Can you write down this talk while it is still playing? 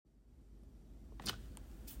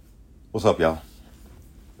What's up, y'all?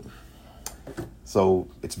 So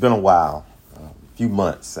it's been a while, a few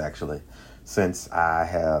months actually, since I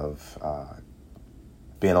have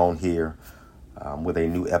been on here with a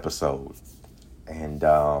new episode, and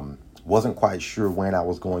wasn't quite sure when I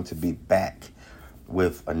was going to be back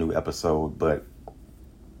with a new episode, but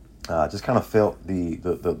just kind of felt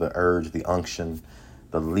the urge, the unction,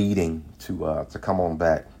 the leading to come on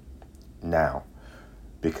back now,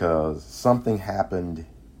 because something happened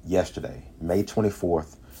yesterday, May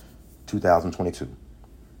 24th, 2022,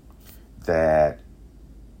 that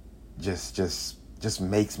just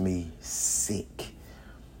makes me sick.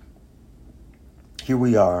 Here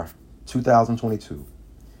we are, 2022,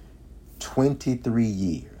 23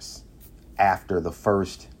 years after the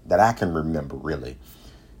first, that I can remember really,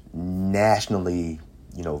 nationally,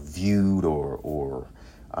 viewed or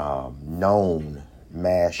known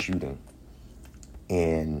mass shooting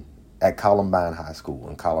at Columbine High School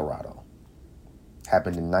in Colorado.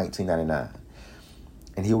 Happened in 1999.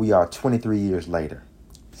 And here we are 23 years later,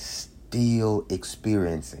 still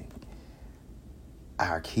experiencing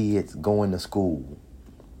our kids going to school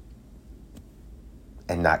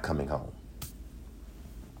and not coming home.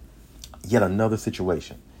 Yet another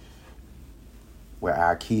situation where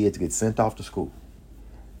our kids get sent off to school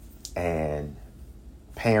and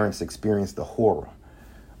parents experience the horror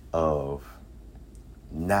of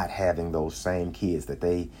not having those same kids that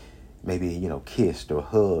they maybe, kissed or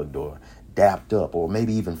hugged or dapped up or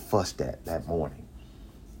maybe even fussed at that morning,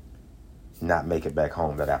 not make it back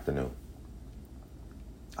home that afternoon.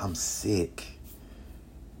 I'm sick.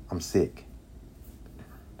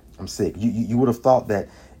 You would have thought that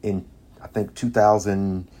in, I think,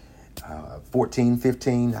 2014,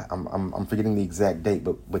 15, I'm forgetting the exact date,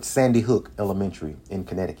 but Sandy Hook Elementary in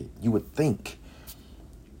Connecticut, you would think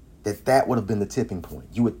that would have been the tipping point.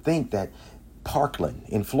 You would think that Parkland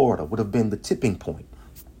in Florida would have been the tipping point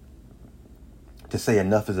to say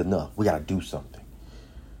enough is enough. We got to do something.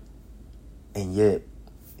 And yet,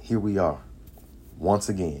 here we are, once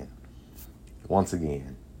again,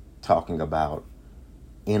 talking about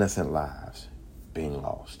innocent lives being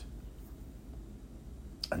lost.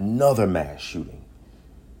 Another mass shooting.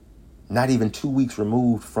 Not even 2 weeks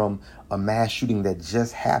removed from a mass shooting that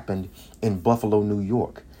just happened in Buffalo, New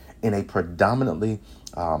York, in a predominantly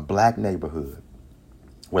black neighborhood,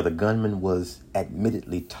 where the gunman was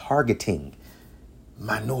admittedly targeting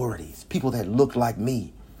minorities, people that looked like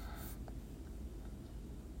me.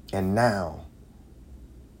 And now,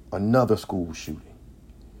 another school shooting.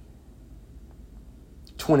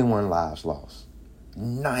 21 lives lost.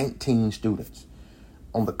 19 students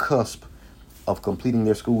on the cusp of completing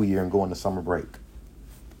their school year and going to summer break.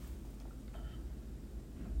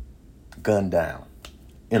 Gunned down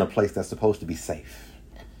in a place that's supposed to be safe.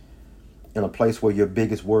 In a place where your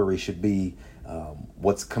biggest worry should be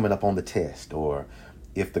what's coming up on the test, or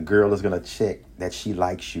if the girl is going to check that she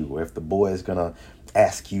likes you, or if the boy is going to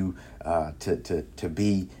ask you to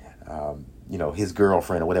be, his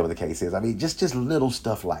girlfriend, or whatever the case is. I mean, just little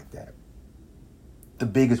stuff like that. The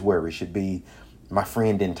biggest worry should be, my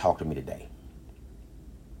friend didn't talk to me today.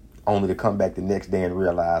 Only to come back the next day and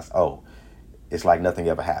realize, oh, it's like nothing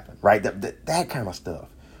ever happened, right? That kind of stuff.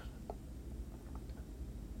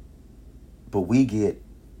 But we get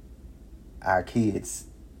our kids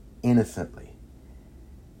innocently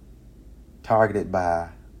targeted by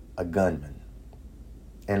a gunman.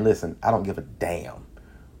 And listen, I don't give a damn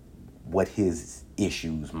what his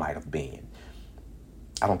issues might have been.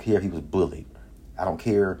 I don't care if he was bullied. I don't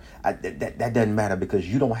care. That doesn't matter, because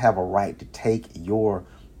you don't have a right to take your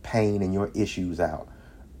pain and your issues out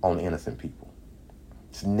on innocent people.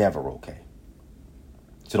 It's never okay.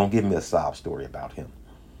 So don't give me a sob story about him.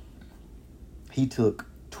 He took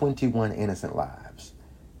 21 innocent lives.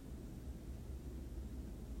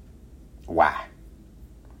 Why?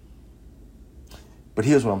 But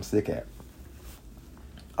here's what I'm sick at.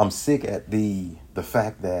 I'm sick at the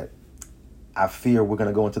fact that I fear we're going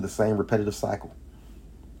to go into the same repetitive cycle.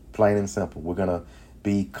 Plain and simple. We're going to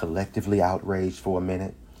be collectively outraged for a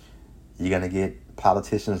minute. You're going to get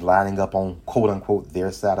politicians lining up on, quote unquote,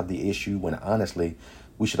 their side of the issue, when honestly,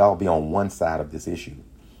 we should all be on one side of this issue.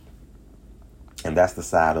 And that's the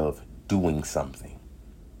side of doing something.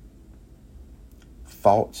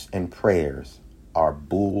 Thoughts and prayers are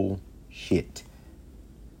bullshit.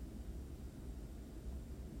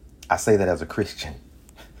 I say that as a Christian.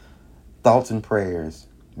 Thoughts and prayers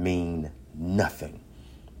mean nothing.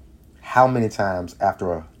 How many times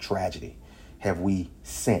after a tragedy have we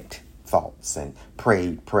sent thoughts and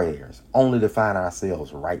prayed prayers only to find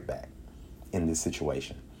ourselves right back in this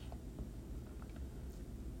situation?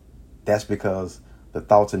 That's because The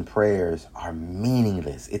thoughts and prayers are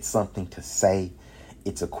meaningless. It's something to say.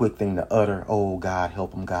 It's a quick thing to utter. Oh, God,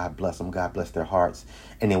 help them. God bless them. God bless their hearts.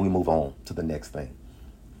 And then we move on to the next thing.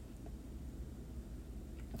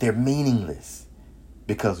 They're meaningless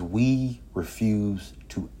because we refuse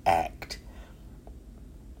to act.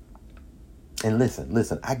 And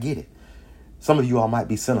listen, I get it. Some of you all might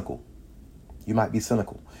be cynical. You might be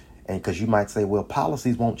cynical. And because you might say, well,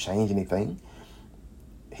 policies won't change anything.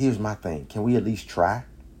 Here's my thing. Can we at least try?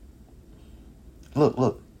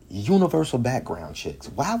 Look, universal background checks.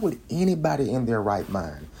 Why would anybody in their right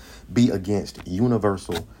mind be against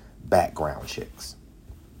universal background checks?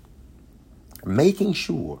 Making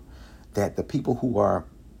sure that the people who are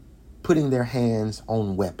putting their hands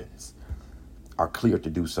on weapons are clear to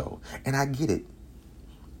do so. And I get it.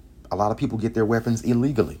 A lot of people get their weapons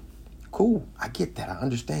illegally. Cool. I get that. I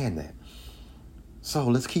understand that. So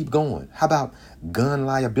let's keep going. How about gun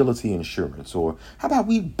liability insurance? Or how about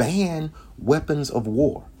we ban weapons of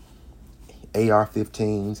war?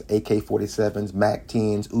 AR-15s, AK-47s,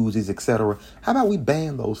 MAC-10s, Uzis, etc. How about we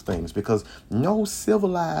ban those things? Because no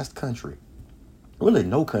civilized country, really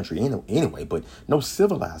no country anyway, but no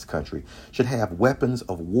civilized country should have weapons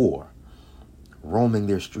of war roaming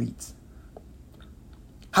their streets.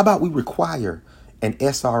 How about we require an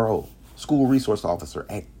SRO, school resource officer,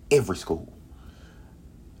 at every school?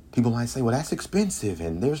 People might say, well, that's expensive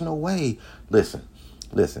and there's no way. Listen.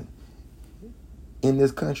 In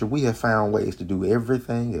this country, we have found ways to do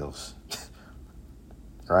everything else.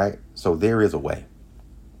 Right? So there is a way.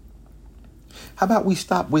 How about we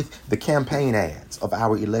stop with the campaign ads of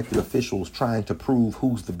our elected officials trying to prove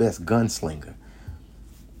who's the best gunslinger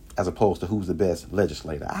as opposed to who's the best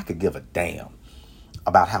legislator? I could give a damn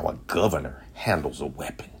about how a governor handles a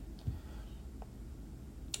weapon.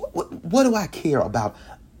 What do I care about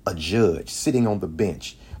a judge sitting on the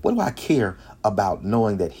bench? What do I care about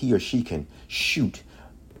knowing that he or she can shoot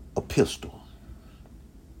a pistol?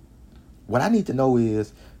 What I need to know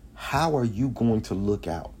is, how are you going to look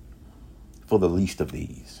out for the least of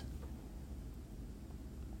these?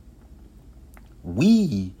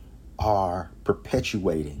 We are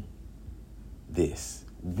perpetuating this.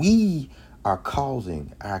 We are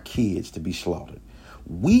causing our kids to be slaughtered.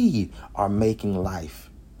 We are making life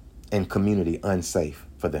and community unsafe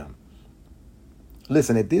for them.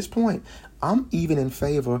 Listen, at this point, I'm even in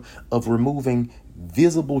favor of removing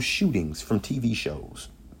visible shootings from TV shows.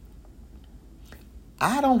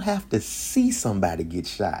 I don't have to see somebody get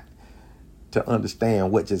shot to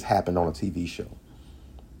understand what just happened on a TV show.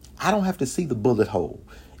 I don't have to see the bullet hole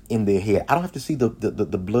in their head. I don't have to see the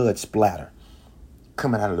blood splatter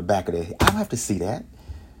coming out of the back of their head. I don't have to see that.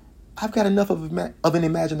 I've got enough of an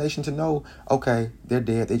imagination to know, okay, they're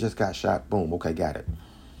dead. They just got shot. Boom. Okay, got it.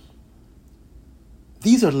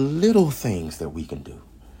 These are little things that we can do.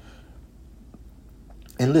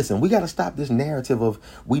 And listen, we got to stop this narrative of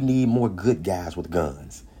we need more good guys with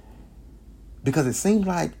guns. Because it seems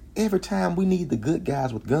like every time we need the good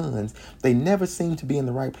guys with guns, they never seem to be in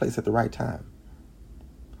the right place at the right time.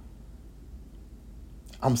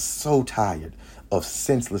 I'm so tired of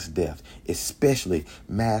senseless death, especially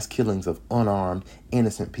mass killings of unarmed,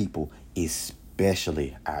 innocent people,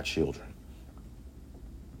 especially our children.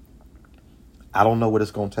 I don't know what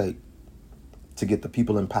it's going to take to get the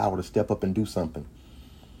people in power to step up and do something.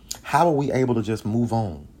 How are we able to just move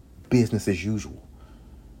on? Business as usual.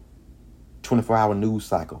 24-hour news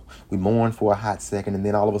cycle. We mourn for a hot second, and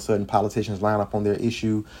then all of a sudden politicians line up on their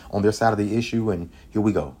side of the issue, and here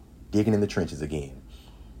we go, digging in the trenches again.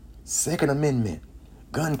 Second Amendment,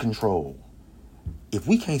 gun control. If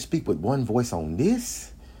we can't speak with one voice on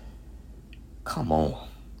this, come on.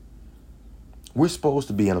 We're supposed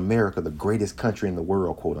to be in America, the greatest country in the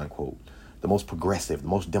world, quote unquote, the most progressive, the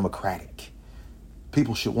most democratic.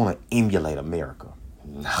 People should want to emulate America.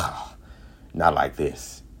 No, not like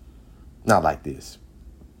this. Not like this.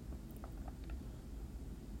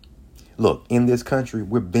 Look, in this country,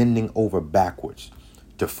 we're bending over backwards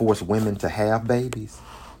to force women to have babies,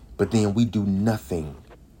 but then we do nothing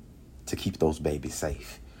to keep those babies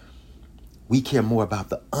safe. We care more about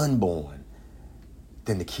the unborn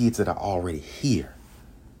than the kids that are already here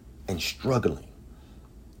and struggling.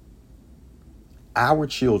 Our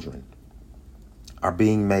children are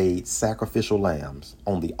being made sacrificial lambs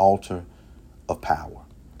on the altar of power.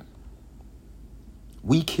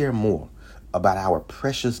 We care more about our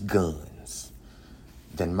precious guns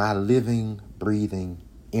than my living, breathing,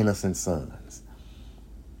 innocent sons.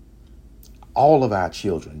 All of our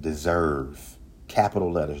children deserve,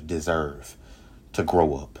 capital letters, deserve to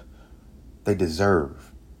grow up. They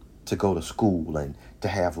deserve to go to school and to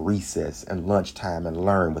have recess and lunchtime and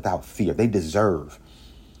learn without fear. They deserve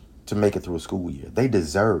to make it through a school year. They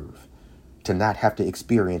deserve to not have to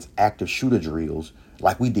experience active shooter drills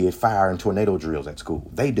like we did fire and tornado drills at school.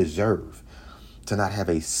 They deserve to not have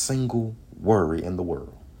a single worry in the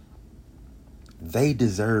world. They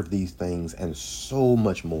deserve these things and so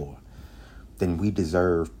much more than we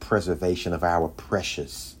deserve preservation of our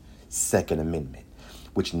precious Second Amendment,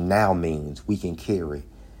 which now means we can carry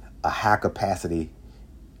a high-capacity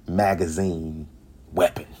magazine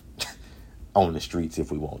weapon on the streets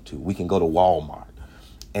if we want to. We can go to Walmart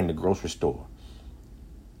and the grocery store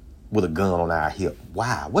with a gun on our hip.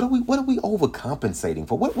 Why? What are we overcompensating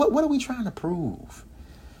for? What are we trying to prove?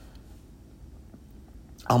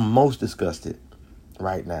 I'm most disgusted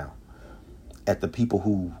right now at the people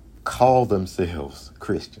who call themselves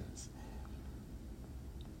Christians,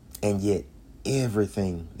 and yet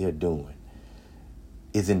everything they're doing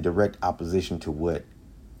is in direct opposition to what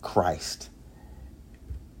Christ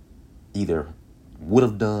either would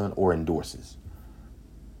have done or endorses.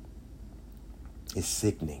 It's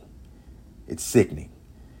sickening. It's sickening.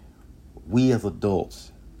 We as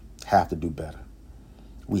adults have to do better.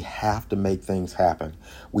 We have to make things happen.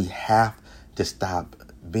 We have to stop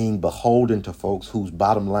being beholden to folks whose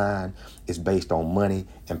bottom line is based on money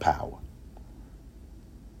and power.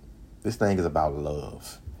 This thing is about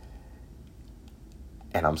love.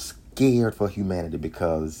 And I'm scared for humanity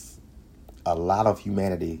because a lot of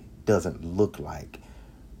humanity doesn't look like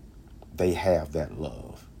they have that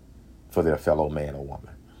love for their fellow man or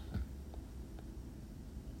woman.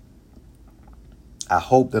 I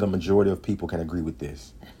hope that a majority of people can agree with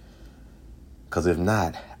this. Because if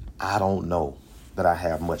not, I don't know that I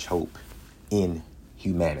have much hope in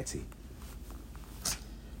humanity.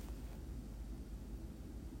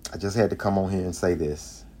 I just had to come on here and say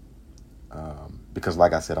this. Because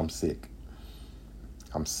like I said, I'm sick.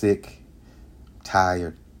 I'm sick,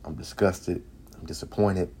 tired, I'm disgusted, I'm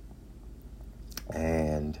disappointed.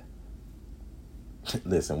 And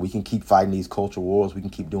listen, we can keep fighting these culture wars. We can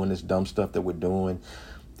keep doing this dumb stuff that we're doing.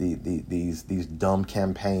 These dumb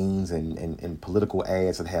campaigns and political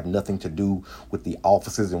ads that have nothing to do with the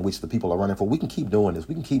offices in which the people are running for. We can keep doing this.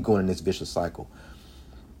 We can keep going in this vicious cycle.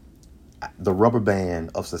 The rubber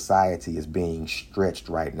band of society is being stretched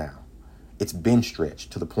right now. It's been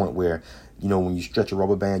stretched to the point where, when you stretch a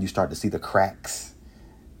rubber band, you start to see the cracks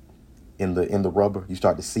in the rubber. You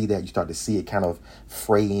start to see that. You start to see it kind of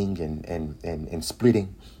fraying and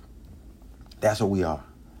splitting. That's what we are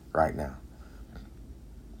right now.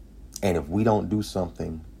 And if we don't do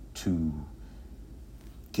something to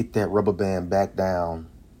get that rubber band back down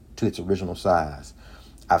to its original size,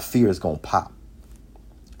 I fear it's going to pop.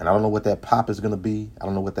 And I don't know what that pop is going to be. I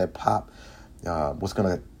don't know what that pop, what's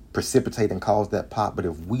going to precipitate and cause that pop. But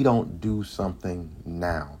if we don't do something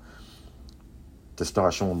now to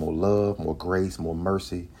start showing more love, more grace, more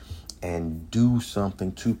mercy, and do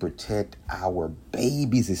something to protect our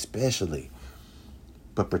babies especially,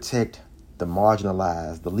 but protect the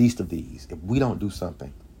marginalized, the least of these, if we don't do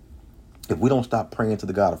something, if we don't stop praying to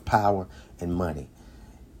the God of power and money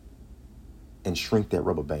and shrink that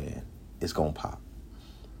rubber band, it's going to pop.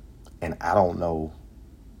 And I don't know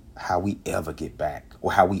how we ever get back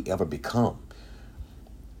or how we ever become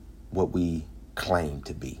what we claim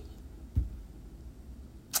to be.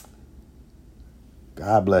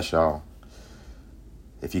 God bless y'all.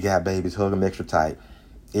 If you got babies, hug them extra tight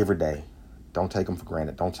every day. Don't take them for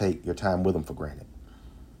granted. Don't take your time with them for granted.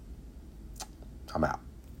 I'm out.